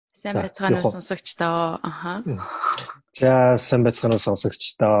Сайн байцгаана сонсогчдоо. За сайн байцгаана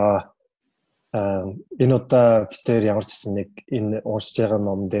сонсогчдоо. Энэ удаа бид тээр ямар ч гэсэн нэг энэ уусж байгаа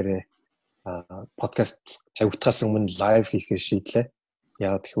ном дээр подкаст тавигдахаас өмнө лайв хийхээр шийдлээ.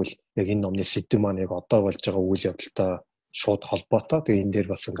 Яг тэгвэл яг энэ номны сэдв маань яг одоо болж байгаа үйл явдалтай шууд холбоотой. Тэгээ энэ дээр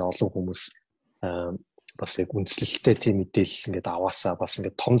бас ингээ олон хүмүүс бас яг үндэслэлтэй тийм мэдээлэл ингээд аваасаа бас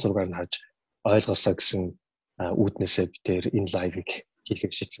ингээд том зургаар нь харж ойлгосоо гэсэн үүднээсээ бид тээр энэ лайвыг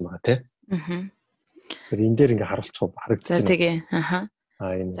хийхээр шийдсэн байгаа тийм. Тэр энэ дээр ингээ харуулчих харагдаж байна. За тэгээ.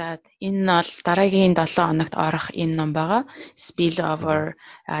 За энэ бол дараагийн 7 хоногт орох энэ ном байгаа. Spillover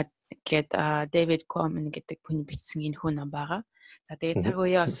гэд David Quammen гэдэг хүний бичсэн энэ хүн ном байгаа. За тэгээ цаг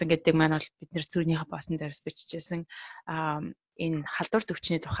үеэ болсон гэдэг маань бол бид нэр зүрхнийхээ баасан дээрс бичижсэн энэ халдварт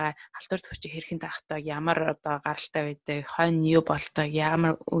өвчний тухай халдварт өвчийг хэрхэн дарахтаа ямар одоо гаралтай байдаг, хойно юу болдог,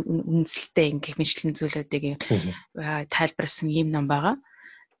 ямар үнэлэлтэй ингэх мэтлэн зүйлүүдийг тайлбарласан ийм ном байгаа.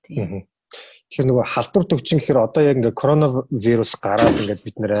 Тийм. Тэгэхээр нөгөө халдварт өвчин гэхээр одоо яг ингээ коронавирус гараад ингээд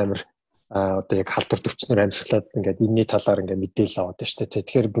бид нэр амар одоо яг халдварт өвчнөр амьсгалаад ингээд энэний талаар ингээ мэдээлэл аваад байна шүү дээ.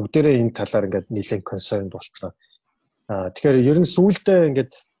 Тэгэхээр бүгдээрээ энэ талаар ингээд нэлээд консернд болцсон. Тэгэхээр ер нь сүүлдээ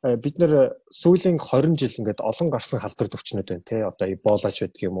ингээд бид нэр сүүлийн 20 жил ингээд олон гарсан халдварт өвчнүүд байна тий. Одоо Ebola ч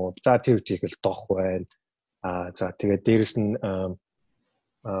байдаг юм уу. За тэр үеийг л дох байна. За тэгээд дээрэс нь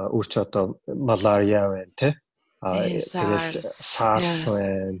өөрч одоо малария байна тий. Тэгээд SARS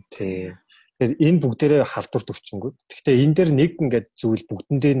байна тий. Тэгэхээр энэ бүгдээрээ халдварт өвчнгүүд. Гэхдээ энэ дээр нэг ингээд зүйл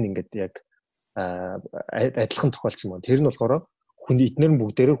бүгдэндээ нь ингээд яг адилхан тохиолдсон байна. Тэр нь болохоор хүн эднэр нь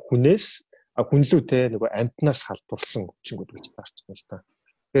бүгдээрээ хүнээс хүнлүүтэй нөгөө амьтанаас халдварлсан өвчнгүүд гэж таарч байна л та.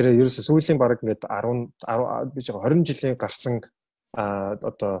 Тэгэхээр ерөөсөө сүүлийн бараг ингээд 20 жилийн гарсан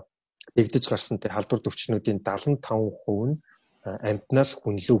одоо дэгдэж гарсан тэр халдварт өвчнүүдийн 75% нь амьтанаас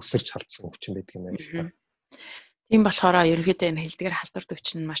хүнлүү өсөрч халдсан өвчин байдаг юм байна л та. Тийм болохоор ерөнхийдөө энэ хэлдгээр халдварт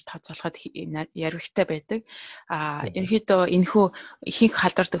өвчин нь маш тооцоолоход яригтай байдаг. Ерөнхийдөө энэхүү ихэнх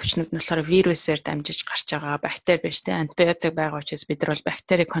халдварт өвчнүүд нь болохоор вирусээр дамжиж гарч байгаа бактери биш те антибиотик байгаа учраас бид нар бол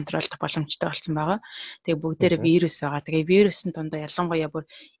бактерийг контролдох боломжтой болсон байгаа. Тэгээ бүгдээрээ вирус байгаа. Тэгээ вирусын дундаа ялангуяа бүр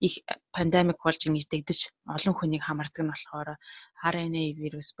их пандемик болж ингэж дэгдэж олон хүнийг хамардаг нь болохоор RNA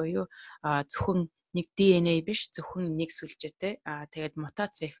вирус буюу зөвхөн нэг DNA биш зөвхөн нэг сүлжээтэй тэгээд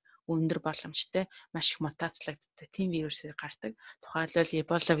мутац их өндөр боломжтой маш их мутацлагддаг тийм вирусыг гардаг. Тухайлбал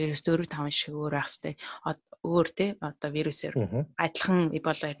Ebola вирус 4-5 шиг өөр байх хэвээр өөр тий одоо вирусээр адилхан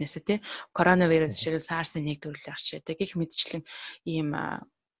Ebola вирусээ тий коронавирус шиг SARS-ын нэг төрөл байх шийдэг. Гэх мэтчлэн ийм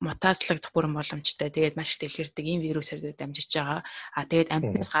мутацлагдах бүрэн боломжтой. Тэгээд маш их дэлгэрдэг ийм вирусээр дамжиж байгаа. Тэгээд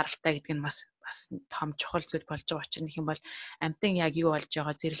амьтнаас гаралтай гэдэг нь бас том чухал зүйл болж байгаа учраас нэг юм бол амьтан яг юу болж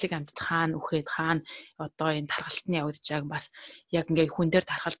байгаа зэрлэг амьтад хаана үхээд хаана одоо энэ тархалтны явагдаж байгааг бас яг ингээд хүн дээр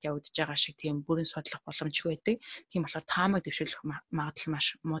тархалт явагдаж байгаа шиг тийм бүрэн судлах боломжгүй байдаг. Тийм болохоор таамаг дэвшүүлэх магадлал маш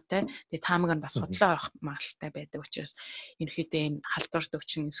муутай. Тэгээ таамаг нь бас судлаа авах магадлалтай байдаг учраас ерөнхийдөө ийм халдварт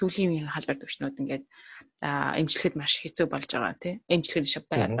өвчин сүүлийн халдварт өвчнүүд ингээд эмчлэхэд маш хэцүү болж байгаа тийм. Эмчлэхэд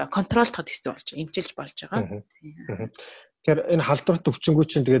одоо контролдоход хэцүү болж байгаа. Эмчилж болж байгаа. Тэгэхээр энэ халдварт өвчнгүү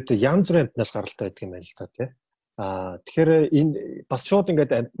чинь тэгээд янз бүрийн амьтнаас гаралтай байдаг юм байна л да тий. Тэгэхээр энэ бас шууд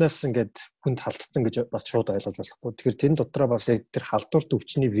ингээд амьтнаас ингээд хүнд халдсан гэж бас шууд ойлгож болохгүй. Тэгэхээр тэн дотроо бас яг тэр халдварт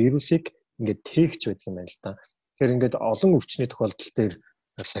өвчний вирусыг ингээд тээгч байдаг юм байна л да. Тэгэхээр ингээд олон өвчний тохиолдол дээр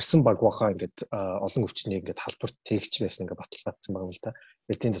сарсан баг бахаа ингээд олон өвчнийг ингээд халдварт тээгч байсан ингээд баталгаажсан байгаа юм л да.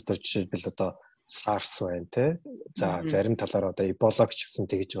 Тэгээд тэн дотор жишээлбэл одоо SARS байна тий. За зарим талаар одоо Ebola гэж хэлсэн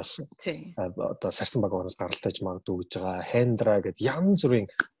тэгж бас одоо сарсан баг оноос гаралтай гэж магадгүй гэж байгаа. Hendra гэдэг янз бүрийн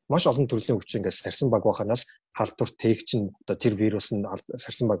маш олон төрлийн өвчин ингээд сарсан баг баханаас халдварт тээгч нь одоо тэр вирус нь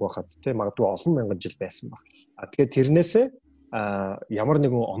сарсан баг бахад тий магадгүй олон мянган жил байсан баг. Тэгээд тэрнээсээ ямар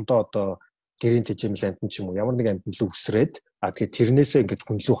нэгэн ондоо одоо гэрийн тэжээмэл амтан ч юм уу ямар нэг амтан л өсрээд тэгээд тэрнээсээ ингээд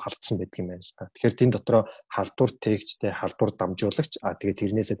хүнлүү халдсан байдаг юм байна л та. Тэгэхээр тэн дотроо халдварт тээгчтэй халдвар дамжуулагч тэгээд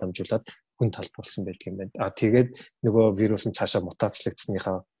тэрнээсээ дамжуулаад хүнд халдварлсан байдаг юм байна. Тэгээд нөгөө вирус нь цаашаа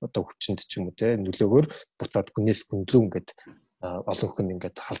мутацлагдсныхаа одоо хүчинд ч юм уу те нөлөөгөөр бутаад хүнээс хүнлүү ингээд олон хүн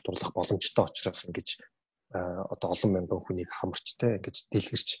ингээд халдварлах боломжтой учраас ингэж одоо олон мянган хүнийг хамарчтай ингэж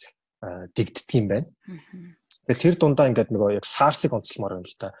дэлгэрч дэгддэг юм байна. Тэгээд тэр дундаа ингээд нөгөө яг SARS-ыг онцлмоор байна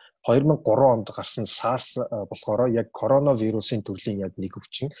л да. 2003 онд гарсан SARS болохоор яг коронавирусын төрлийн яг нэг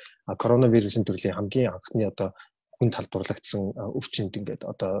өвчин. Коронавирусын төрлийн хамгийн анхны одоо хүнд халдварлагдсан өвчинд ингээд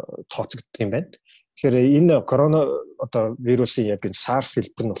одоо тооцогддог юм байна. Тэгэхээр энэ корона одоо вирусын яг энэ SARS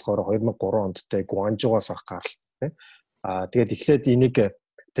хэлбэр нь болохоор 2003 онд тэ Гуанчжоогоос авах гаралтай. Тэгээд эхлээд энийг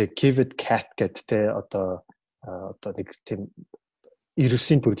тэ Kivet cat гэдэг тэ одоо нэг тийм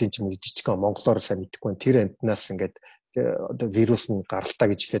вирусын төрлийн ч юм уу жижигхэн монголоор сайн мэдэхгүй тэр амьтнаас ингээд одоо вирус нь гаралтай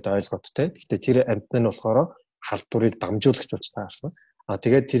гэж хэлээд ойлгоод тэ. Гэхдээ тэр амьтан нь болохоор халдварыг дамжуулагч болж таарсан.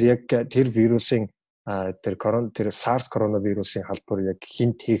 Тэгээд тэр яг тэр вирусын тэр SARS коронавирусын халдвар яг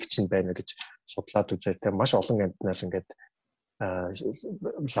хин тээгч нь байна гэж судлаад үзээд маш олон амьтнаас ингээд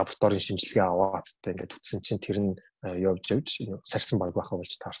лабораторийн шинжилгээ аваад ингээд үтсэн чинь тэр нь явж сарсан баг баха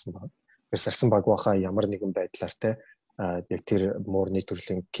болж таарсан байна. Тэр сарсан баг баха ямар нэгэн байдлаар яг тэр муурны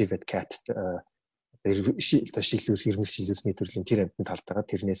төрлийн kivet cat шилүүсний төрлийн тэр амьтанд талдгаа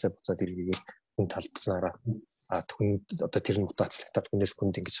тэрнээсээ буцаад эргээгээд хүн талдсанараа хүн одоо тэр нь мутацлагтаад хүнээс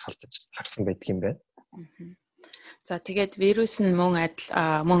хүнд ингэж халдаж харсан байдаг юм байна. За тэгээд вирус нь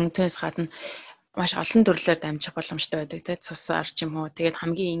мөн түүнээс гадна маш олон төрлөөр дамжих боломжтой байдаг тийм цусаар ч юм уу. Тэгээд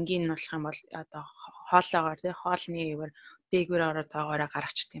хамгийн энгийн нь болох юм бол одоо хоолоогоор тийм хоолны ивэр дээгүүр ороод тоогоороо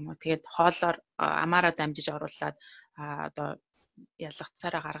гаргачих тийм үү. Тэгээд хоолоор амаараа дамжиж оруулаад одоо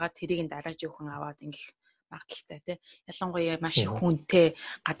ялгацаараа гаргаад тэрийг дараа жихэн аваад ингэх магадaltaй тийм. Ялангуяа маш их хүнтэй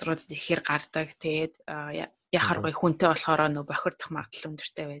газруудад ихээр гардаг. Тэгээд яхаар гоё хүнтэй болохоор нөө бохирдох магадлал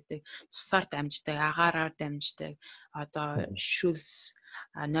өндөртэй байдаг. Цусаар дамждаг, агаараар дамждаг, одоо шүлс,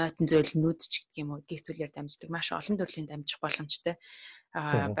 нойтон зөөл нүдч гэх юм уу гих зүйлээр дамждаг. Маш олон төрлийн дамжих боломжтой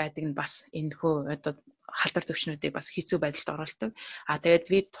байдаг нь бас энэхүү одоо халдварт өвчнүүдийг бас хэцүү байдалд оруулдаг.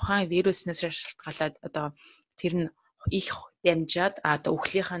 Тэгээд тухайн вируснаас шалтгаалаад одоо тэр нь их дамжаад одоо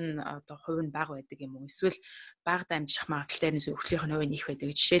үхлийнх нь одоо хувь нь бага байдаг юм уу? Эсвэл бага дамжих магадлалтай нь үхлийнх нь хувь нь их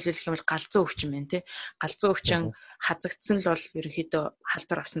байдаг. Жишээлбэл хэвэл галзуу өвчин байна тий. Галзуу өвчин хазагдсан л бол ерөнхийдөө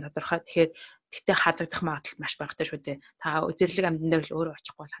халдвар авсан тодорхой. Тэгэхээр гэхдээ хазагдах магадлал маш багатай шүү дээ. Та зэрлэг амьтан дээр л өөрөө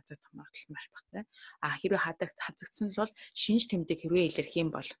очихгүй бол хазагдах магадлал маш багатай. Хэрвээ хазагдсан л бол шинж тэмдэг хэрвээ илэрх юм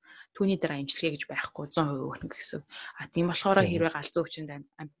бол түүний дараа эмчилгээ гэж байхгүй 100% өгнө гэсэн. Тийм болохоор хэрвээ галзуу өвчинд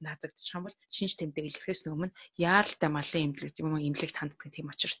амьтан хазагдчих юм бол шинж тэмдэг илэрхээс өмнө яаралтай малын эмнэлэгт ханддаг тийм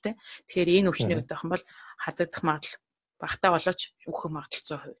очиртай. Тэгэхээр энэ өвчний үед байх юм бол хазагдах магадлал багтаа болооч үхэх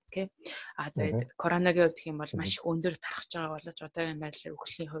магадлал 100% тий. Тэгээд коронагийн үед гэх юм бол маш их өндөр тархаж байгаа болооч одоогийн байдлаар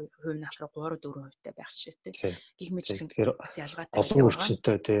үхлийн хувь нь болохоор 3-4% байх жишээтэй. Гэх мэтлэн бас ялгаатай. Олон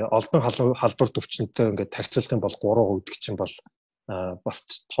өвчнөд тий. Олон халдварт өвчнөдтэй ингээд харьцуулах юм бол 3% гэх чинь бол бас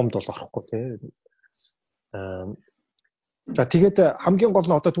томд бол орохгүй тий. За тэгээд хамгийн гол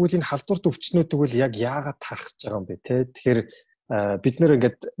нь одоо тэгвэл энэ халдварт өвчнүүд тэгвэл яг яагаад тархаж байгаа юм бэ тий. Тэгэхээр бид нэр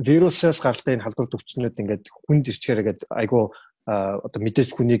ингээд вирусээс гаралтай энэ халдварт өвчнүүд ингээд хүнд ирчээр ингээд айгу одоо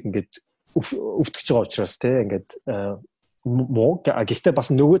мэдээж хүнийг ингээд өвтгөж байгаа учраас тий ингээд муу гэхдээ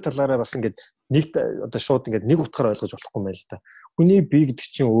бас нөгөө талаараа бас ингээд нэг одоо шууд ингээд нэг утгаар ойлгож болохгүй юм байл та. Хүний бие гэдэг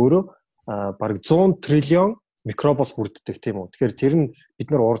чинь өөрөө бараг 100 триллион микробоос бүрддэг тийм үү. Тэгэхээр тэр нь бид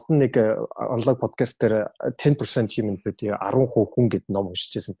нар урд нь нэг онлайн подкаст дээр 10% human body 10% хүн гэдэг ном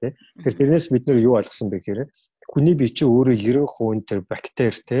уншижсэн тийм. Тэгэхээр тэрнээс бид нар юу ойлгосон бэ гэхээр хүний бие чинь өөрөө 90% тэр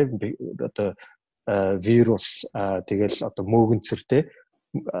бактери тийм одоо вирус тэгэл одоо мөөгөнцөр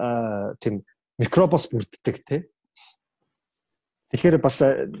тийм микробоос бүрддэг тийм. Тэгэхээр бас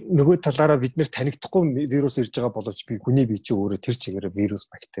нөгөө талаараа бид нэр танигдахгүй вирус ирж байгаа боловч би хүний бие чинь өөрөө тэр чигээр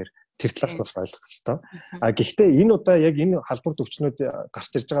вирус бактери тэр талаас бас ойлгох хэрэгтэй. Гэхдээ энэ удаа яг энэ халдварт өвчнүүд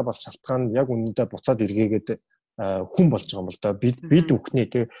гарч ирж байгаа бас шалтгаан яг үнэндээ буцаад эргээгээд хүн болж байгаа юм л да. Бид үхний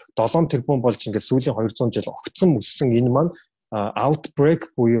тий 7 тэрбум болж ингээд сүүлийн 200 жил огцсон өссөн энэ маань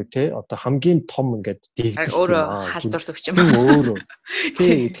outbreak буюу тий одоо хамгийн том ингээд дэгдсэн өөрөө халдварт өвчин өөрөө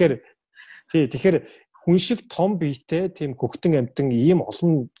тий тэгэхээр хүн шиг том биетэй тийм хөгтөн амьтан ийм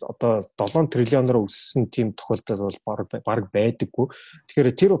олон одоо 7 триллионоор өссөн тийм тохиолдол бол баг байдаггүй.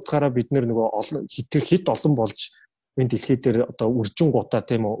 Тэгэхээр тэр утгаараа бид нөгөө олон хит олон болж энэ дэлхий дээр одоо үржин гутаа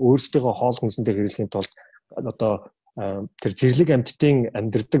тийм үү өөрсдийнхөө хоол хүнсэн дээр хэрэглэхийн тулд одоо тэр зэрлэг амьтдын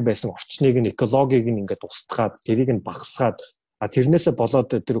амьдардаг байсан орчныг нь экологийг нь ингээд устгаад тэрийг нь багасгаад тэрнээсээ болоод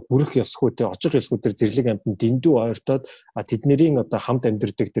тэр хүрэх ёсгүй очих ёсгүй тэр зэрлэг амьтанд дэндүү ойртоод тэднэрийн одоо хамт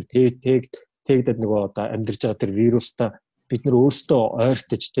амьдардаг тэр тэгдэд нөгөө одоо амьдарч байгаа тэр вирустай бид нар өөрсдөө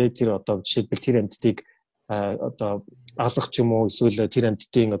ойртож тэр одоо жишээлбэл тэр амьтдыг одоо алгах ч юм уу эсвэл тэр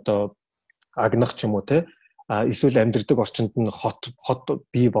амьтдын одоо агнах ч юм уу эсвэл амьдардаг орчинд нь хот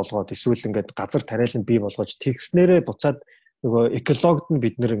бий болгоод эсвэл ингээд газар тариалан бий болгож тэгснээрээ буцаад нөгөө экологид нь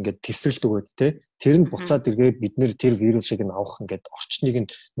бид нэр ингээд тесрэлт өгөөд тэр нь буцаад эргээд бид нэр тэр вирусыг нь авах ингээд орчныг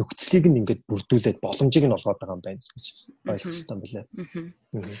нь нөхцөлийг нь ингээд бүрдүүлээд боломжийг нь олгоод байгаа юм байна гэж ойлгосон юм билээ.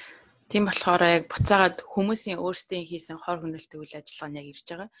 Тийм болохоор яг буцаагаад хүмүүсийн өөрсдийн хийсэн хор хөнөөлт үйл ажиллагаа нь яг ирж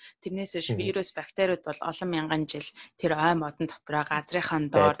байгаа. Тэрнээс вирус бактериуд бол олон мянган жил тэр ой модон дотроо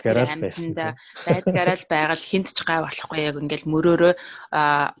газрынхаа доор тэр амьтанда байдгаараа л байгаль хинт ч гай болохгүй яг ингээл мөрөөрөө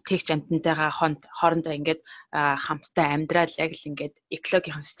тэгч амьтантайгаа хоорондоо ингээд хамтдаа амьдрал яг л ингээд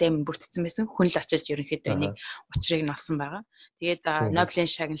экологийн систем бүрдсэн байсан. Хүн л очиж ерөнхийдөө энийг учрыг нь олсон байгаа. Тэгээд Нобелийн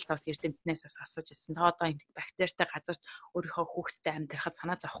шагналтаас эрдэмтнээс асууж ирсэн. Та одоо энэ бактеритай газарт өөрийнхөө хүүхэдтэй амьдрахад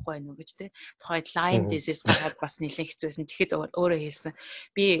санаа зовхгүй байх уу гэж тий. Тухайд Lyme disease гараад бас нэлээд хэцүү байсан. Тэгэхэд өөрөө хэлсэн.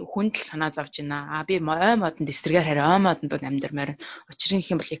 Би хүнд л санаа зовж байна. Би ой модонд эсрэгээр хараа ой модонд амьдармаар. Учир нь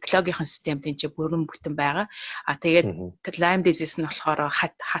хэм бол экологийн систем тэнцээ бүрэн бүтэн байгаа. Тэгээд Lyme disease нь болохоор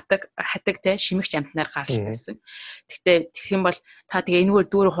хатаг тий шимэгч амьтнаар гаралтай байсан. Гэхдээ тэгэх юм бол та тэгээ энэгээр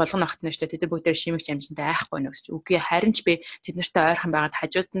дүүрэг хулгана ахтна шүү дээ. Тэд бүгдээр шимэгч амьтантай айхгүй нэ гэж. Үгүй харин ч би тэд нартай ойрхон байгаад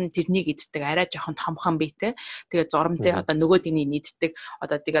хажууд нь тэрнийг эздэг арай жоохон томхон биетэй. Тэгээд зурамтай одоо нөгөөдний нийддэг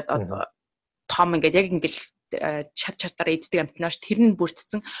одоо тэгээд одоо том ингээд яг ингээд чатаараа эздэг амьтнаас тэр нь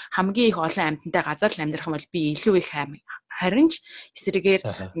бүрдсэн хамгийн их олон амьтантай газар л амьдрах юм бол би илүү их харин ч эсрэгээр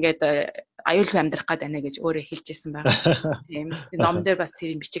ингээд аюулгүй амьдрах гээд байна гэж өөрөө хэлжсэн байгаа. Тийм. Ном дээр бас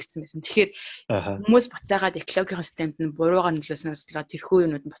тэр юм бичигдсэн байсан. Тэгэхээр хүмүүс буцаагаад экологийн системд нь буруугаар нөлөөснөөс л тэрхүү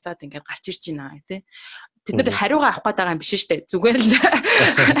юмуд нь буцаад ингээд гарч ирж байна тий. Тэд нар хариугаа авах гээд байгаа юм биш шүү дээ.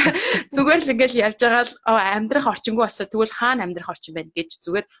 Зүгээр л ингээд явж байгаа л амьдрах орчингүй болсоо тэгвэл хаана амьдрах орчин байна гэж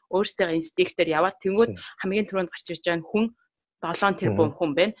зүгээр өөрсдөө инстинктээр яваад тэнгууд хамгийн түрүүнд гарч ирж байгаа нь хүн 7 тэрбум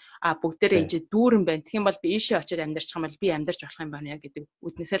хүн байна. Бүгдээрээ энэ дүүрэн байна. Тэгэх юм бол би ийшээ очиод амьдарчих юм бол би амьдарч болох юм байна гэдэг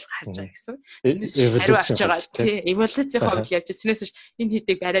үднээсээ л харж байгаа гэсэн. Тэрнээс хариу авч байгаа тий. Эволюцийн хувьд явж тэрнээс энэ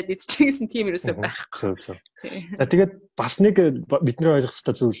хэдийг бариад идчихсэн гэсэн тийм юусоо байхгүй. За тэгээд бас нэг бидний ойлгох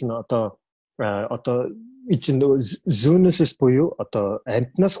ёстой зүйл нь одоо ичэн Zoonosis буюу одоо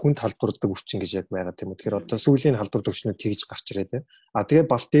амьтанаас хүнд халдварладаг өвчин гэж яг байгаа тийм үү. Тэгэхээр одоо сүүлийн халдварладаг өвчнүүд тэгж гарч ирээ тийм. Тэгээд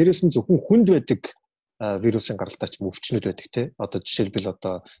бас дээрэс нь зөвхөн хүнд байдаг вирусын гаралтай ч өвчнүүд байдаг тий. Одоо жишээлбэл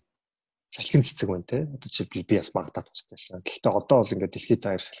одоо салхин цэцэг байна тий. Одоо жишээлбэл би бас багтаад устдсан. Гэхдээ одоо бол ингээд дэлхийд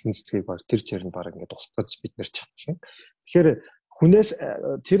даяар салхин цэцгийг баг тэр чирэн баг ингээд устгаж бид нэр чадсан. Тэгэхээр хүнээс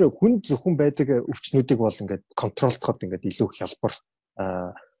тэр хүн зөвхөн байдаг өвчнүүдийг бол ингээд контролдоход ингээд илүү хялбар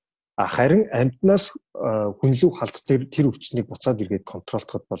харин амьтнаас хүнлүү халт тэр өвчнийг буцаад иргээд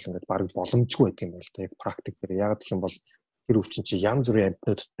контролдоход бол ингээд баг боломжгүй байдаг юм байна л да. Яг практик дээр яг гэх юм бол тэр өвчин чи янз бүрийн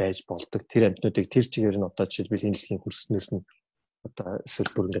амьтнуудад байж болдог. Тэр амьтнуудыг тэр чигээр нь одоо жишээлбэл энэ дэлхийн хөрснөөс нь одоо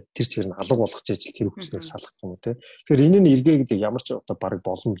эсвэл бүр ингээд тэр чигээр нь алга болгох гэж тэр өвчнөөс салах юм уу те. Тэгэхээр энэ нь эргээ гэдэг ямар ч одоо баг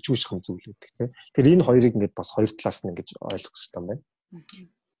боломжгүй шахам зүйл үүдэг те. Тэгэхээр энэ хоёрыг ингээд бас хоёр талаас нь ингэж ойлгох хэрэгтэй юм байна.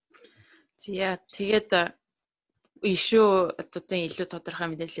 Зя тэгээд ишүү одоо илүү тодорхой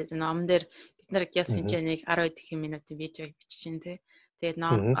мэдээлэл ном дээр бид нар яс хэмжээний 10 минутын видеог бичиж байна те. Тэгээд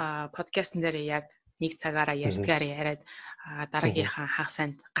ном подкастн дээр яг нэг цагаараа ярьдгаар яриад дараагийнхаа хагас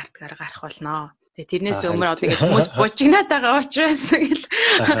санд гартгаар гарах болно. Тэгээ тэрнээс өмнө одоо ингээд хүмүүс бужигнаад байгаа учраас ингээд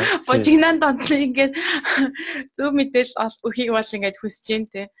бужигнаан донд ингээд зөв мэдээлэл өгөхийг бол ингээд хүсэж байна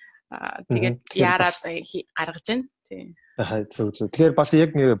тий. Тэгээд яарад гаргаж байна тий. Зөв. Тэгэхээр бас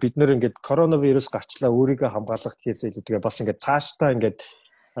яг бид нэр ингээд коронавирус гарчлаа өөрийгөө хамгаалах гэхээс илүү тэгээ бас ингээд цаашдаа ингээд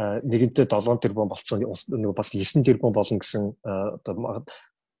нэгэнтээ 7 тэрбум болцсон нэг бас 9 тэрбум болно гэсэн одоо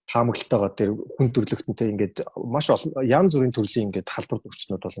таамаглалтайгаа тэр хүн төрлөختөнтэй ингээд маш олон янз бүрийн төрлийн ингээд халдвар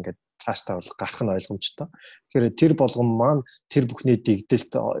өвчнүүд бол ингээд цаашдаа бол гарах нь ойлгомжтой. Тэгэхээр тэр болгон маань тэр бүхний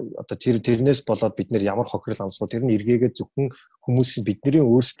дэгдэлт одоо тэрнээс болоод бид нэр ямар хохирол амсгуу тэр нь эргээгээ зөвхөн хүмүүсийн бидний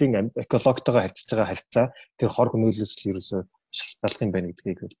өөрсдийн экологтойгоо харьцаж байгаа харьцаа тэр хор хөнөөлөлс ерөөсөө шалтгааллах юм байна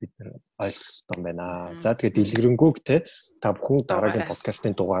гэдгийг бид нэр ойлгох хэрэгтэй юм байна. За тэгээд дэлгэрэнгүй те та бүхэн дараагийн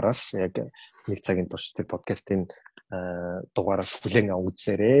подкастын дугаараас яг нэг цагийн турш тэр подкастын дугаараас хүлээн авах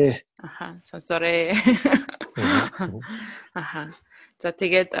үзээрэй. Сонсорэй. За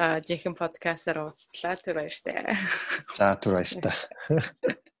тэгээд жинхэнэ подкастаар уулзлаа. Түр баяртай. За түр баяртай.